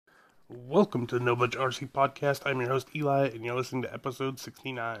Welcome to the No Budget RC Podcast. I'm your host Eli, and you're listening to episode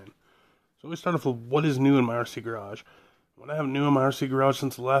 69. So we start off with what is new in my RC garage. What I have new in my RC garage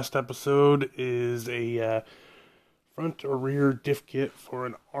since the last episode is a front or rear diff kit for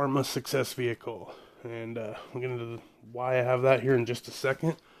an Arrma Success vehicle, and we'll get into why I have that here in just a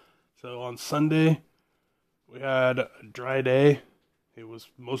second. So on Sunday, we had a dry day. It was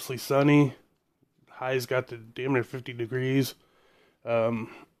mostly sunny. Highs got to damn near 50 degrees.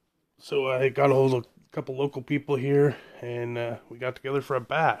 So I got a hold of a couple local people here, and we got together for a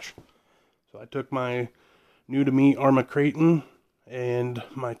bash. So I took my new-to-me Arrma Kraton and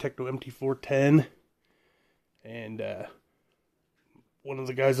my Tekno MT410, and one of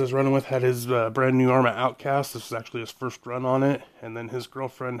the guys I was running with had his brand new Arrma Outcast. This was actually his first run on it, and then his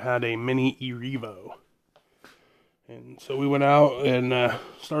girlfriend had a Mini E-Revo. And so we went out and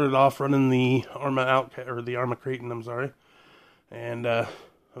started off running the Arrma Outcast, or the Arrma Kraton, I'm sorry, and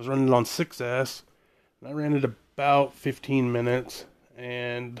I was running it on 6S, and I ran it about 15 minutes,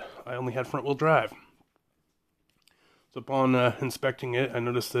 and I only had front-wheel drive. So upon inspecting it, I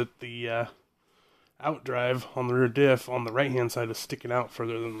noticed that the outdrive on the rear diff on the right-hand side is sticking out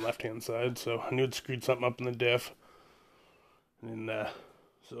further than the left-hand side, so I knew it screwed something up in the diff. And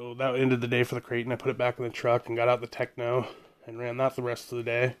so that ended the day for the Kraton. I put it back in the truck and got out the Tekno and ran that the rest of the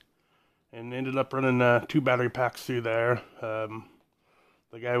day, and ended up running 2 battery packs through there.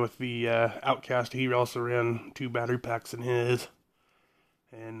 The guy with the Outcast, he also ran 2 battery packs in his.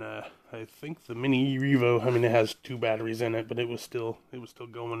 And I think the Mini E-Revo, it has 2 batteries in it, but it was still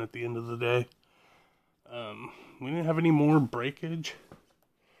going at the end of the day. We didn't have any more breakage.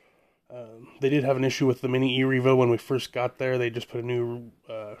 They did have an issue with the Mini E-Revo when we first got there. They just put a new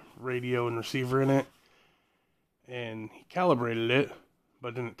radio and receiver in it. And he calibrated it,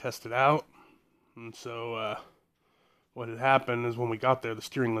 but didn't test it out. And so what had happened is when we got there, the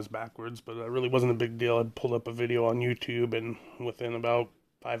steering was backwards, but it really wasn't a big deal. I pulled up a video on YouTube, and within about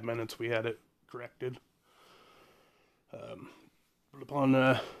 5 minutes, we had it corrected. But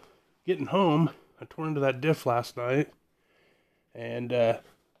upon getting home, I tore into that diff last night, and the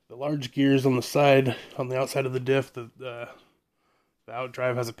large gears on the side, on the outside of the diff, the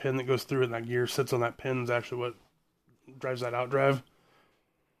outdrive has a pin that goes through it, and that gear sits on that pin is actually what drives that outdrive.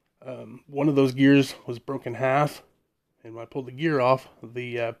 One of those gears was broken half, and when I pulled the gear off,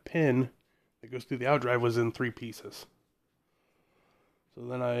 the pin that goes through the outdrive was in 3 pieces. So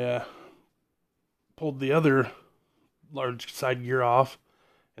then I pulled the other large side gear off,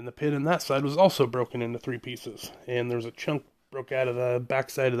 and the pin in that side was also broken into 3 pieces. And there was a chunk broke out of the back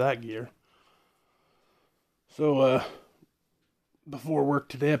side of that gear. So before work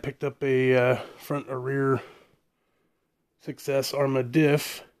today, I picked up a front or rear Success Arrma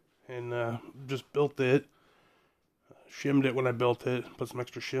diff and just built it. Shimmed it when I built it, put some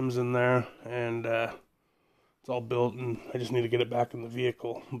extra shims in there, and it's all built, and I just need to get it back in the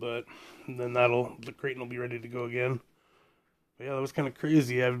vehicle, but then the Kraton will be ready to go again. But yeah, that was kind of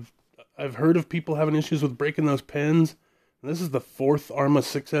crazy. I've heard of people having issues with breaking those pins, and this is the 4th Arrma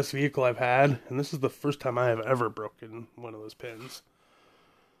Success vehicle I've had, and this is the first time I have ever broken one of those pins.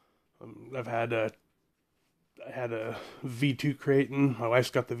 I had a V2 Kraton, my wife's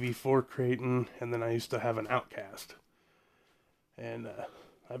got the V4 Kraton, and then I used to have an Outcast. And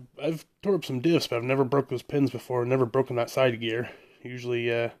I've tore up some diffs, but I've never broke those pins before, never broken that side gear. Usually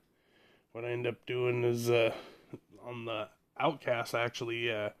what I end up doing is on the Outcast, I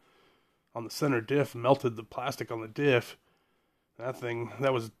actually, on the center diff, melted the plastic on the diff. That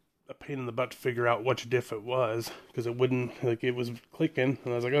was a pain in the butt to figure out which diff it was, because it was clicking,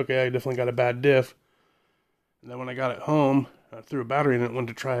 and I was like, okay, I definitely got a bad diff. And then when I got it home, I threw a battery in it, wanted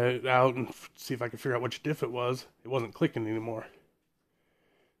to try it out and see if I could figure out which diff it wasn't clicking anymore.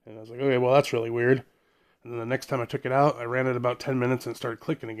 And I was like, okay, well, that's really weird. And then the next time I took it out, I ran it about 10 minutes and it started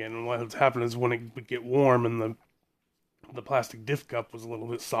clicking again. And what was happening is when it would get warm and the plastic diff cup was a little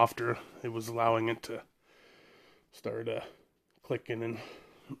bit softer, it was allowing it to start clicking, and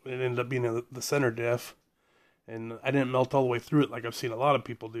it ended up being the center diff. And I didn't melt all the way through it like I've seen a lot of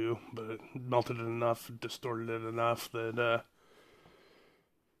people do, but it melted it enough, distorted it enough that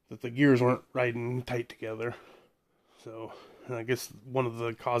the gears weren't riding tight together. So, and I guess one of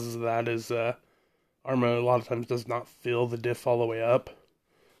the causes of that is Arrma a lot of times does not fill the diff all the way up.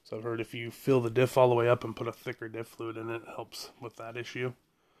 So I've heard if you fill the diff all the way up and put a thicker diff fluid in it, it helps with that issue.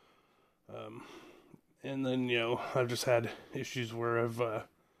 And then, I've just had issues where I've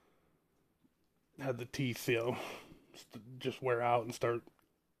had the teeth, just wear out and start,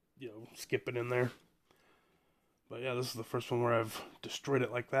 skipping in there. But yeah, this is the first one where I've destroyed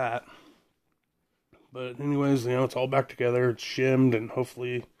it like that. But anyways, it's all back together. It's shimmed, and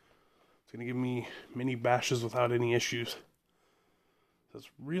hopefully It's going to give me many bashes without any issues. That's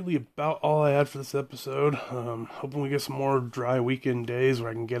really about all I had for this episode. Hoping we get some more dry weekend days where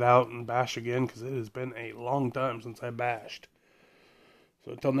I can get out and bash again, because it has been a long time since I bashed.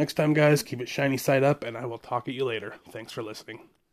 So until next time, guys, keep it shiny side up, and I will talk at you later. Thanks for listening.